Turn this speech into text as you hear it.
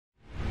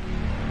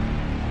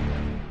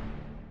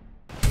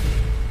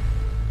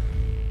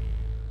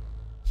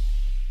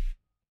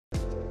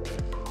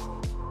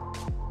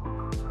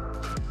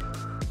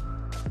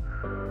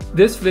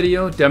This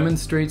video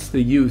demonstrates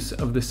the use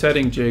of the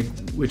setting jig,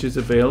 which is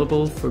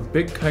available for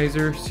Big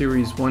Kaiser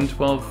Series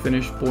 112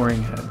 finished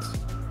boring heads.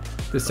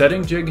 The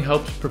setting jig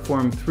helps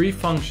perform three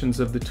functions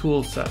of the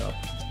tool setup: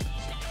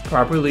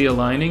 properly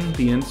aligning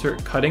the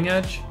insert cutting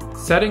edge,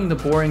 setting the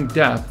boring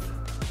depth,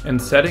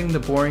 and setting the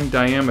boring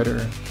diameter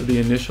for the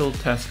initial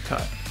test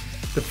cut.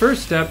 The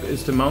first step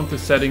is to mount the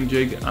setting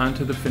jig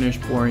onto the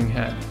finished boring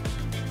head.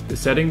 The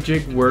setting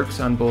jig works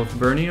on both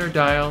vernier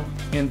dial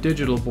and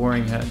digital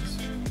boring heads.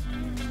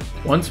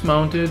 Once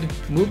mounted,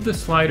 move the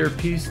slider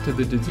piece to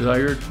the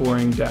desired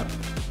boring depth.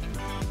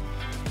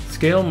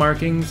 Scale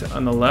markings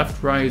on the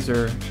left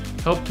riser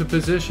help to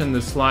position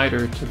the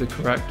slider to the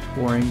correct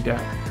boring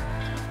depth.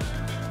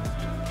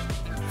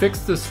 Fix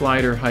the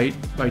slider height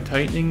by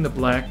tightening the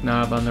black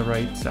knob on the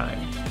right side.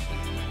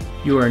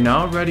 You are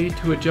now ready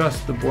to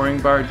adjust the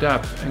boring bar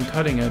depth and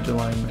cutting edge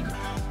alignment.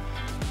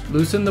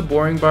 Loosen the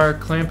boring bar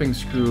clamping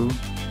screw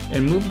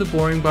and move the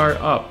boring bar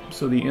up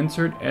so the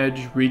insert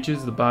edge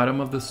reaches the bottom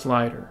of the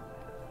slider.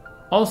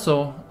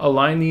 Also,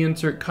 align the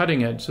insert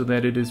cutting edge so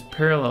that it is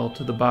parallel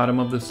to the bottom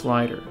of the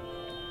slider.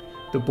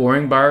 The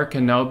boring bar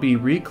can now be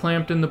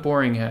reclamped in the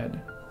boring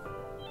head.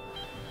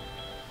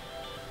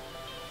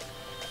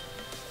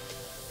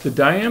 The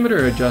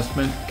diameter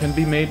adjustment can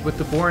be made with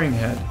the boring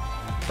head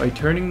by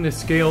turning the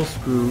scale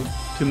screw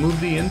to move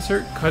the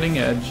insert cutting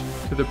edge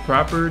to the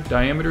proper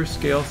diameter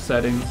scale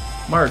setting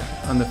marked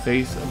on the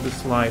face of the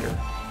slider.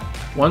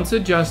 Once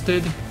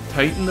adjusted,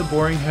 tighten the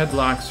boring head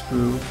lock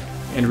screw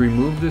and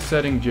remove the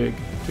setting jig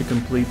to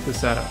complete the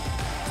setup.